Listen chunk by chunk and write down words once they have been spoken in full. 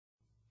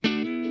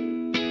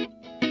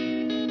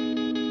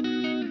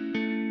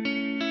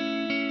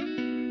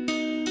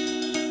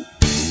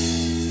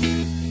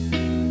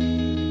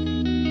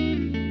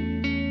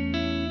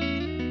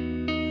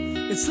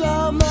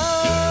slow motion.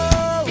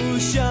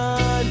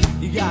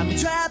 You got me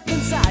trapped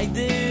inside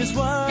this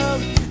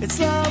world. It's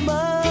slow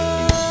motion.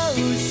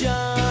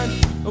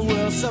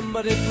 Will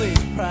somebody please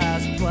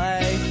press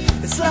play?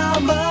 It's slow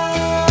motion.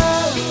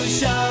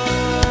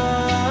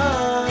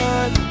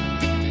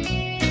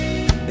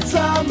 It's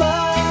slow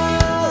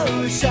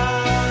motion.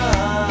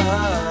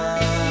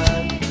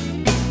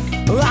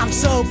 I'm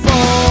so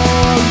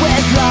bored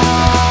with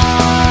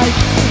life.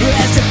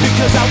 Is it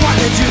because I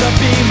wanted you to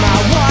be my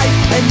wife,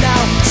 and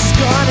now she's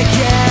gone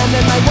again,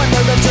 and I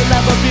wonder if she'll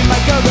ever be my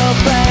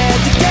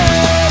girlfriend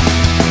again?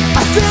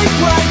 I think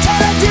what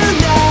I do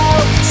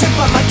now, sit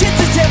by my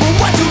kitchen table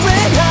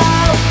wondering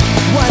how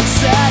 1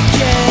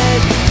 second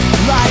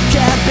life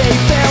can be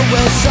filled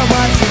with so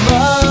much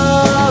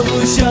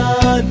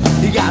emotion.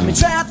 You got me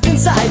trapped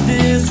inside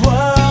this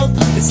world.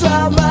 It's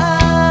slow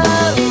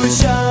motion.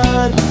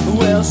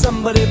 Will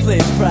somebody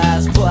please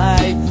press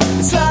play?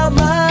 It's slow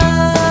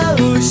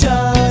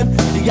motion.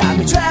 You got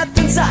me trapped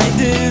inside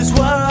this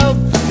world.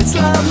 It's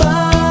slow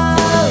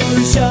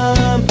motion.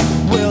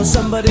 Will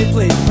somebody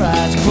please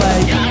press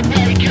play? I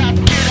wake up,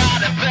 get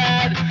out of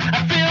bed. I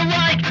feel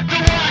like the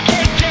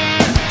walking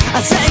dead. I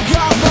take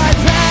off my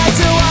pants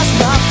and wash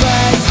my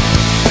face.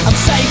 I'm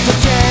safe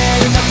again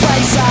in the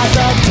place I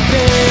love to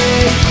be.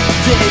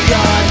 The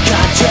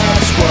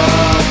unconscious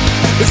world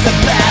is the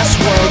best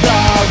world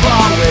of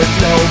all, with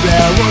no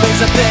real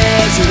worries of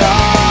this at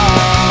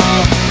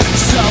all.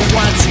 So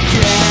once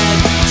again,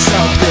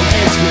 something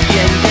hits me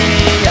in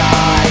the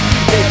eye.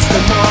 It's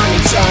the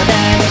morning sun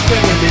and it's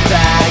bringing me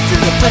back to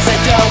the place I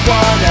don't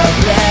wanna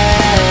be.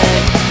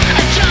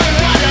 I don't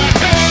wanna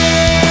be.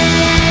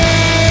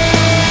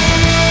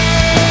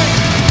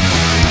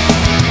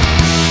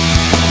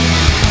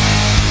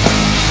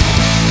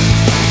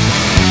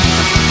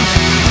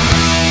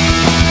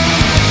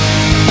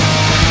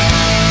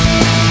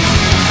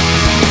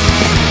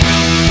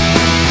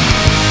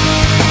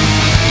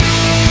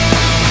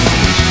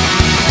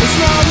 It's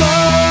slow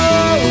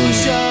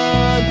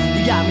motion.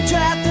 You got me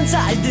trapped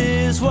inside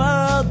this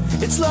world.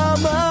 It's slow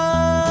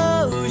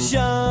motion.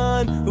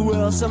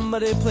 Will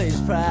somebody please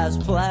press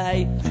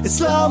play? It's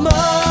slow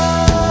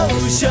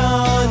motion.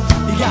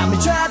 You got me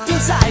trapped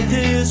inside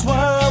this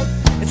world.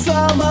 It's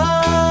slow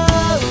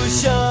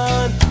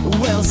motion.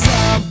 Will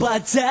somebody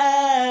press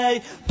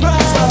play?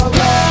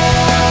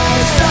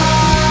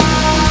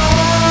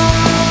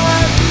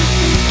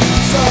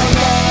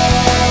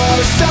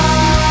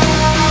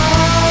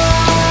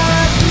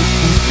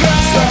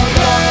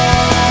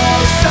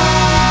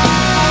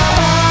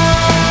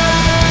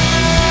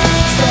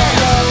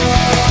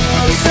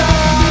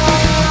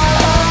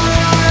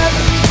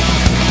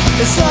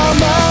 It's slow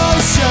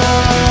motion.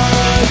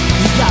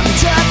 You got me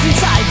trapped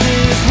inside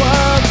this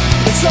world.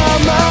 It's slow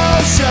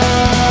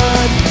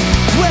motion.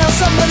 Will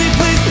somebody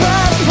please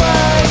press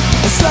play?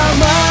 It's slow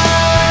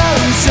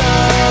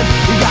motion.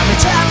 You got me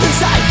trapped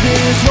inside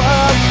this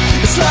world.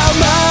 It's slow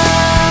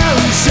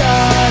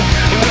motion.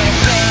 Will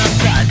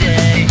somebody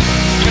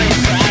please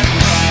press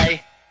play?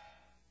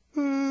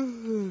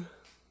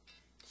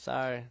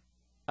 Sorry.